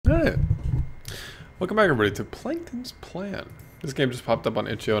Hey, welcome back everybody to Plankton's Plan. This game just popped up on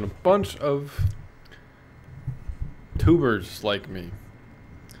itch.io and a bunch of tubers like me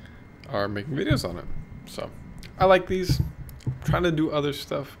are making videos on it. So, I like these. I'm trying to do other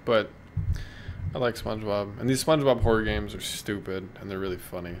stuff, but I like SpongeBob. And these SpongeBob horror games are stupid and they're really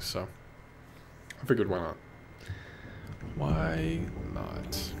funny, so I figured why not. Why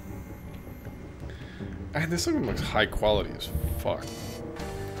not? And this one looks high quality as fuck.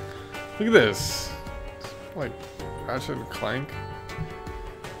 Look at this. It's like Ratchet and Clank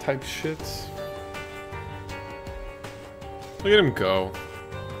type shits. Look at him go.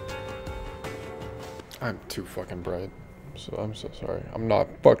 I'm too fucking bright. So I'm so sorry. I'm not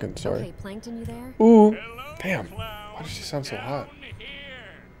fucking sorry. Okay, Plankton, you there? Ooh. Damn. Why does she sound so hot?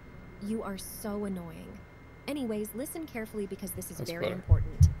 You are so annoying. Anyways, listen carefully because this is very better.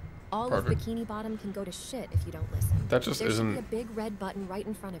 important. All Perfect. of Bikini Bottom can go to shit if you don't listen. That just there isn't. should be a big red button right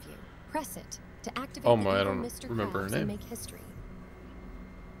in front of you. Press it to activate Oh the my, I evil don't Mr. remember her Krabs name. and make history.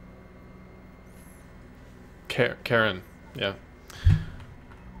 Karen. Yeah.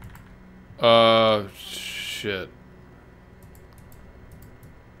 Shit.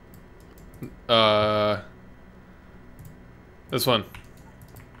 This one.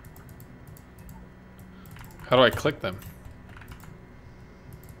 How do I click them?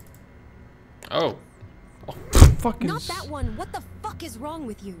 Oh. Oh, fucking. Not that one. What the fuck is wrong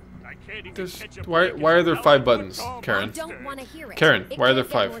with you? Why are there 5 buttons, Karen? I don't want to hear it. Karen, It why are there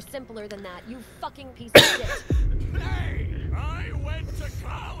can't get 5? more simpler than that, you fucking piece of shit. Hey, I went to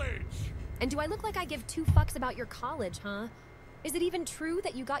college. And do I look like I give 2 fucks about your college, huh? Is it even true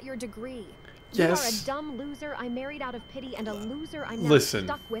that you got your degree? Yes. You are a dumb loser I married out of pity and a loser I'm now Listen.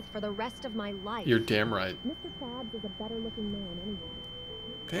 stuck with for the rest of my life. You're damn right. Mr. Krabs is a better looking man anyway.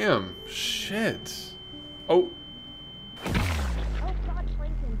 Damn. Shit. Oh. Oh God,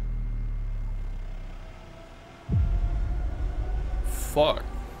 Plankton. Fuck.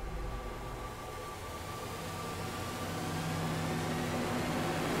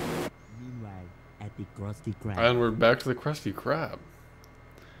 Meanwhile, at the Krusty Krab. And we're back to the Krusty Krab.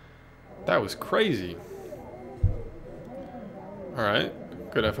 That was crazy. Alright.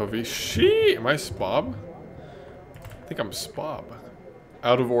 Good FOV. She. Am I Spob? I think I'm Spob.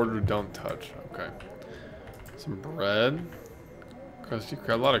 Out of order, don't touch. Okay. Some bread. Krusty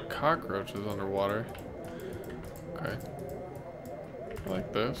Krab. A lot of cockroaches underwater. Okay. I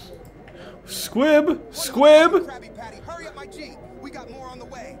like this. Squib! Squib! Krabby Patty, hurry up my Jeep. We got more on the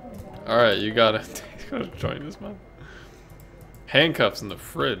way. Alright, you gotta join this, man. Handcuffs in the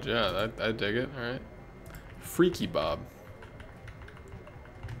fridge. Yeah, I dig it. Alright. Freaky Bob.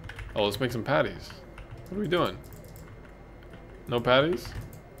 Oh, let's make some patties. What are we doing? No patties?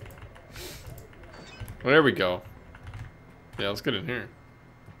 Well, there we go. Yeah, let's get in here.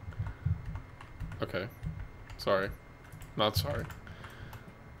 Okay. Sorry. Not sorry.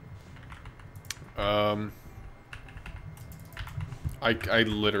 I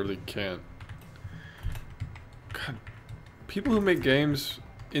literally can't. God. People who make games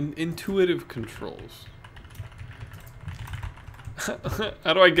intuitive controls.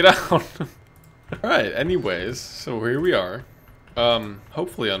 How do I get out? Alright, anyways, so here we are.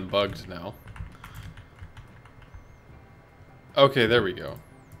 Hopefully unbugged now. Okay, there we go.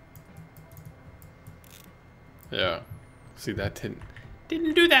 Yeah. See, that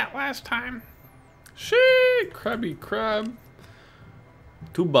didn't do that last time. Shit, Krabby Krab.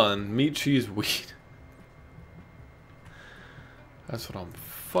 2 bun, meat, cheese, wheat. That's what I'm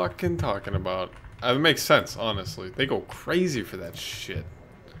fucking talking about. It makes sense, honestly. They go crazy for that shit.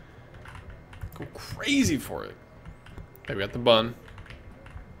 Go crazy for it. Okay, we got the bun.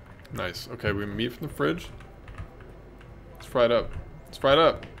 Nice. Okay, we have meat from the fridge. Let's fry it up. Let's fry it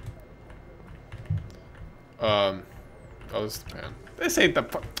up. Oh, this is the pan. This ain't the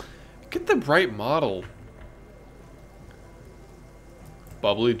get the right model.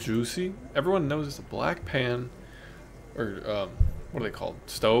 Bubbly, juicy. Everyone knows it's a black pan. Or, what are they called?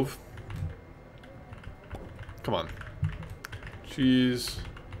 Stove? Come on. Cheese.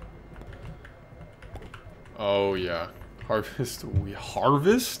 Oh, yeah. Harvest. We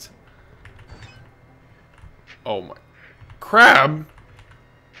harvest? Oh, my. Crab?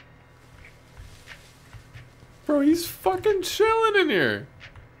 Bro, he's fucking chilling in here.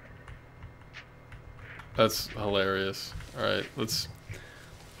 That's hilarious. Alright, let's...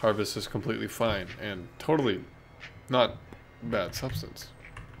 Harvest is completely fine and totally not bad substance.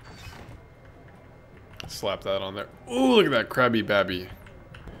 Slap that on there. Ooh, look at that Krabby Babby.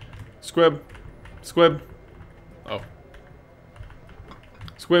 Squib. Squib. Oh.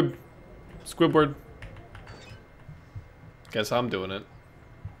 Squib. Squidward. Guess I'm doing it.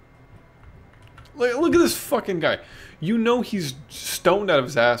 Look at this fucking guy. You know he's stoned out of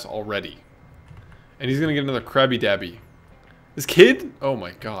his ass already. And he's gonna get another Krabby Dabby. This kid? Oh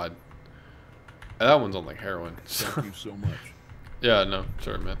my god. That one's on like heroin. Thank you so much. Yeah, no,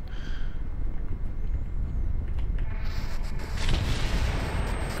 sorry, man.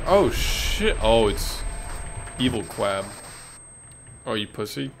 Oh shit! Oh, it's evil Quab. Oh, you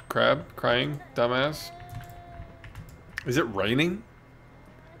pussy crab crying dumbass. Is it raining?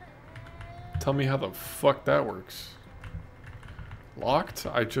 Tell me how the fuck that works. Locked?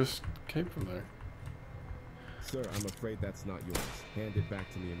 I just came from there. Sir, I'm afraid that's not yours. Hand it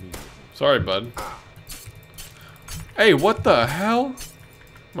back to me immediately. Sorry, bud. Hey, what the hell?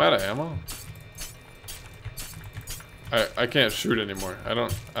 I'm out of ammo. I can't shoot anymore. I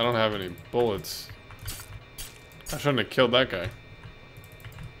don't have any bullets. I shouldn't have killed that guy.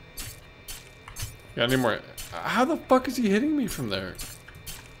 Got any more? How the fuck is he hitting me from there?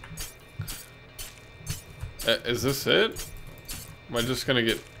 Is this it? Am I just gonna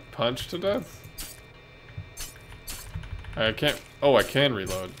get punched to death? I can't. Oh, I can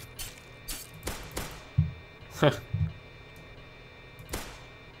reload. I'm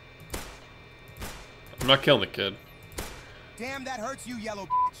not killing the kid. Damn, that hurts you, yellow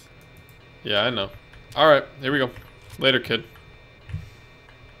bitch. Yeah, I know. Alright, here we go. Later, kid.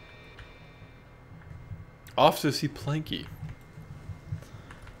 Off to see Planky.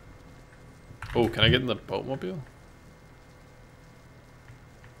 Oh, can I get in the boatmobile?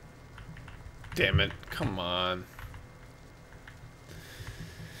 Damn it. Come on.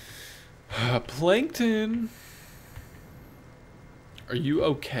 Plankton. Are you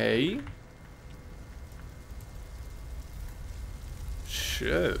okay?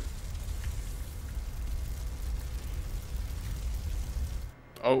 Shit.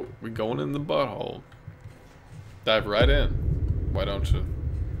 Oh, we going in the butthole. Dive right in. Why don't you?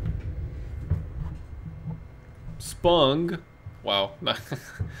 Spung. Wow.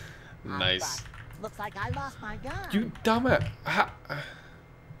 Nice. Looks like I lost my gun. You dumbass.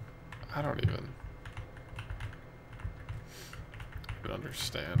 I don't even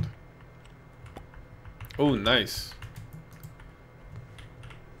understand. Oh, nice.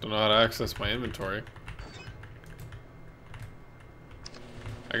 Don't know how to access my inventory.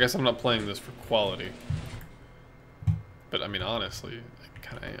 I guess I'm not playing this for quality. But I mean, honestly, I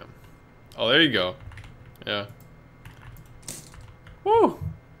kind of am. Oh, there you go. Yeah. Woo!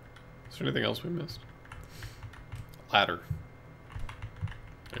 Is there anything else we missed? Ladder.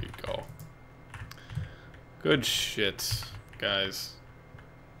 There you go. Good shit, guys.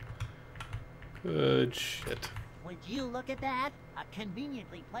 Good shit. Would you look at that? A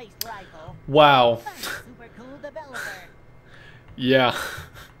conveniently placed rifle. Wow. Thanks, super cool developer. Yeah.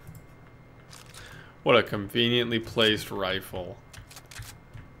 What a conveniently placed rifle.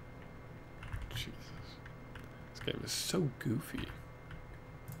 Jesus. This game is so goofy.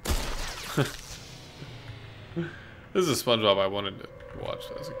 This is a SpongeBob I wanted to watch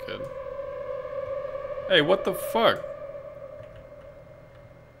as a kid. Hey, what the fuck?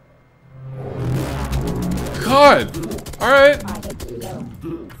 God! Alright!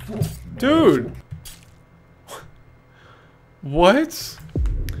 Dude! What?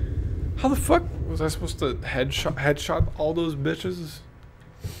 How the fuck was I supposed to headshot all those bitches?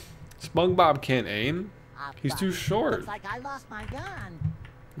 SpongeBob can't aim. He's too short. Looks like I lost my gun.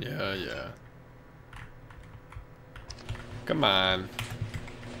 Yeah, yeah. Come on.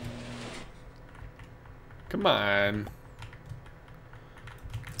 Come on.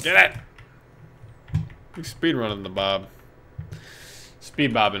 Get it! We speed running the bob.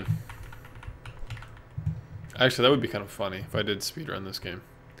 Speed bobbing. Actually, that would be kind of funny if I did speed run this game.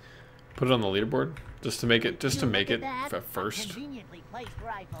 Put it on the leaderboard just to make it at first. Conveniently placed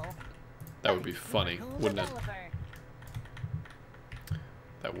rifle. That would be Thanks, funny, super cool wouldn't it? developer.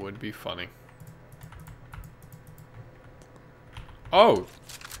 That would be funny. Oh,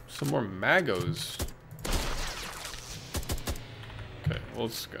 some more magos. Okay, well,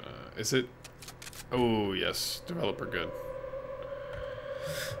 it's gonna. Is it? Oh yes, developer good.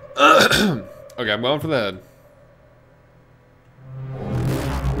 Okay, I'm going for the head.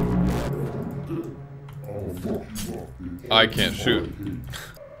 I can't shoot.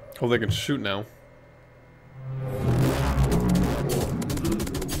 Oh, they can shoot now.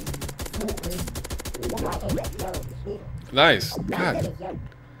 Nice. God.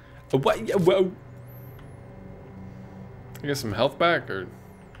 What? Whoa. I get some health back or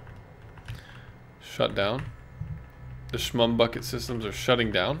shut down. The Schmum bucket systems are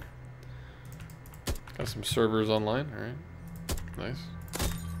shutting down. Got some servers online. All right. Nice.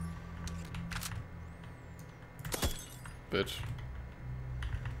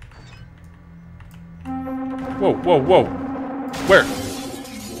 Whoa, whoa, whoa. Where?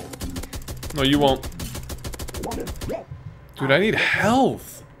 No, you won't. Dude, I need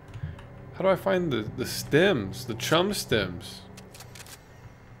health. How do I find the stems? The chum stems.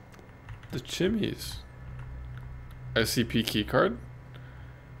 The chimneys. SCP keycard.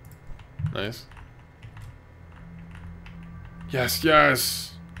 Nice. Yes,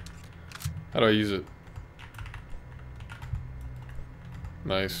 yes. How do I use it?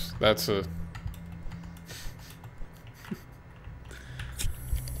 Nice. That's a...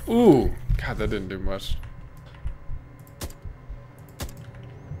 Ooh. God, that didn't do much.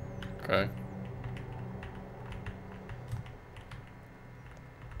 Okay.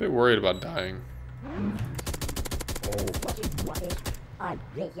 Bit worried about dying.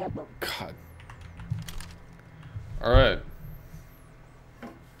 God. Alright.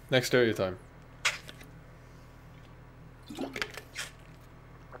 Next area time.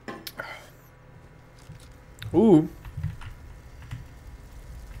 Ooh.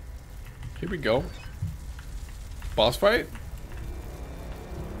 Here we go. Boss fight?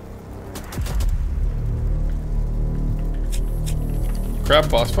 Crab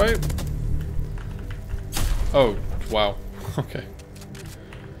boss fight? Oh, wow. Okay.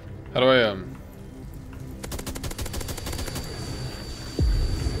 How do I,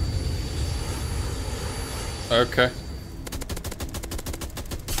 Okay.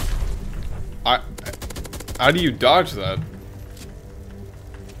 How do you dodge that?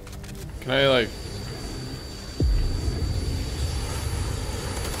 Can I, like...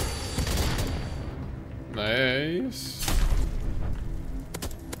 Nice.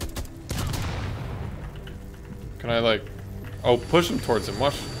 Can I, like... Oh, push him towards him.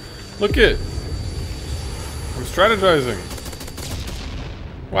 Watch. Look it. I'm strategizing.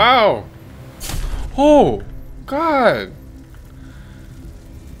 Wow. Oh, God.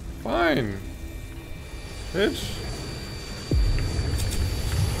 Fine. Bitch.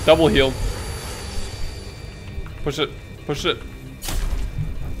 Double heal. Push it. Push it.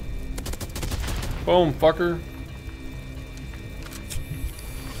 Boom, fucker.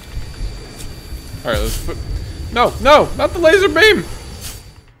 Alright, let's put... No, no, not the laser beam!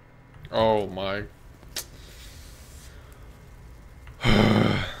 Oh my.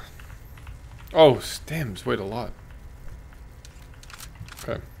 Oh, stems. Wait, a lot.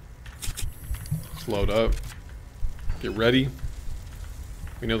 Okay. Let's load up. Get ready.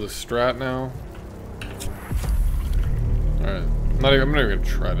 We know the strat now. Alright. I'm not even gonna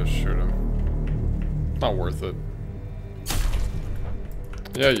try to shoot him. Not worth it.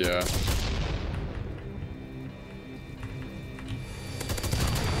 Yeah, yeah.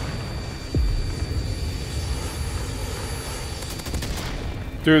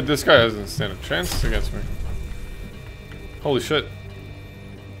 Dude, this guy doesn't stand a chance against me. Holy shit.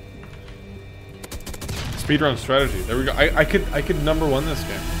 Speedrun strategy. There we go. I could number one this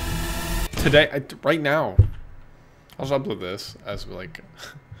game. Today, right now. I'll just upload this as like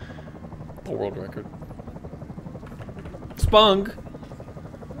a world record. Spunk!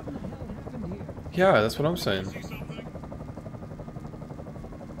 Yeah, that's what I'm saying. Is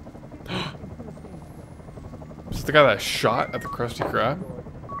this the guy that shot at the Krusty Krab?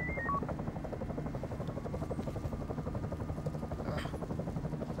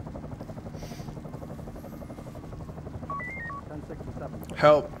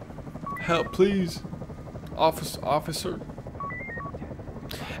 Help. Help, please. Officer.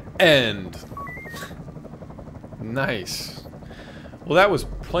 And... Nice. Well, that was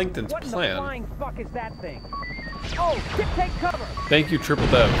Plankton's plan. What in the flying fuck is that thing? Oh, take cover! Thank you, Triple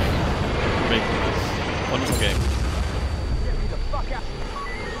Dev, for making this wonderful game. Get me the fuck out.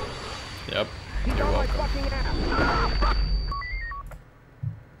 Yep. He's You're on my welcome. fucking ass.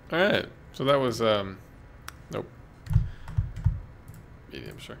 Alright. So that was, nope.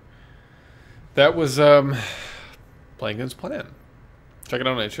 Medium, sure. That was, Plankton's plan. Check it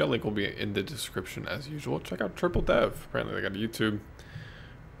out on HL. Link will be in the description as usual. Check out Triple Dev. Apparently they got a YouTube.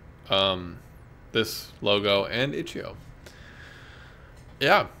 This logo and Itch.io.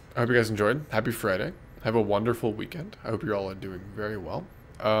 Yeah. I hope you guys enjoyed. Happy Friday. Have a wonderful weekend. I hope you're all doing very well.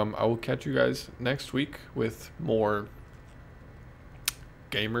 I will catch you guys next week with more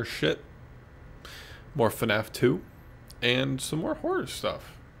gamer shit. More FNAF 2. And some more horror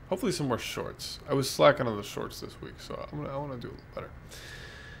stuff. Hopefully some more shorts. I was slacking on the shorts this week, so I want to do a little better.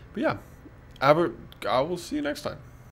 But yeah, I will see you next time.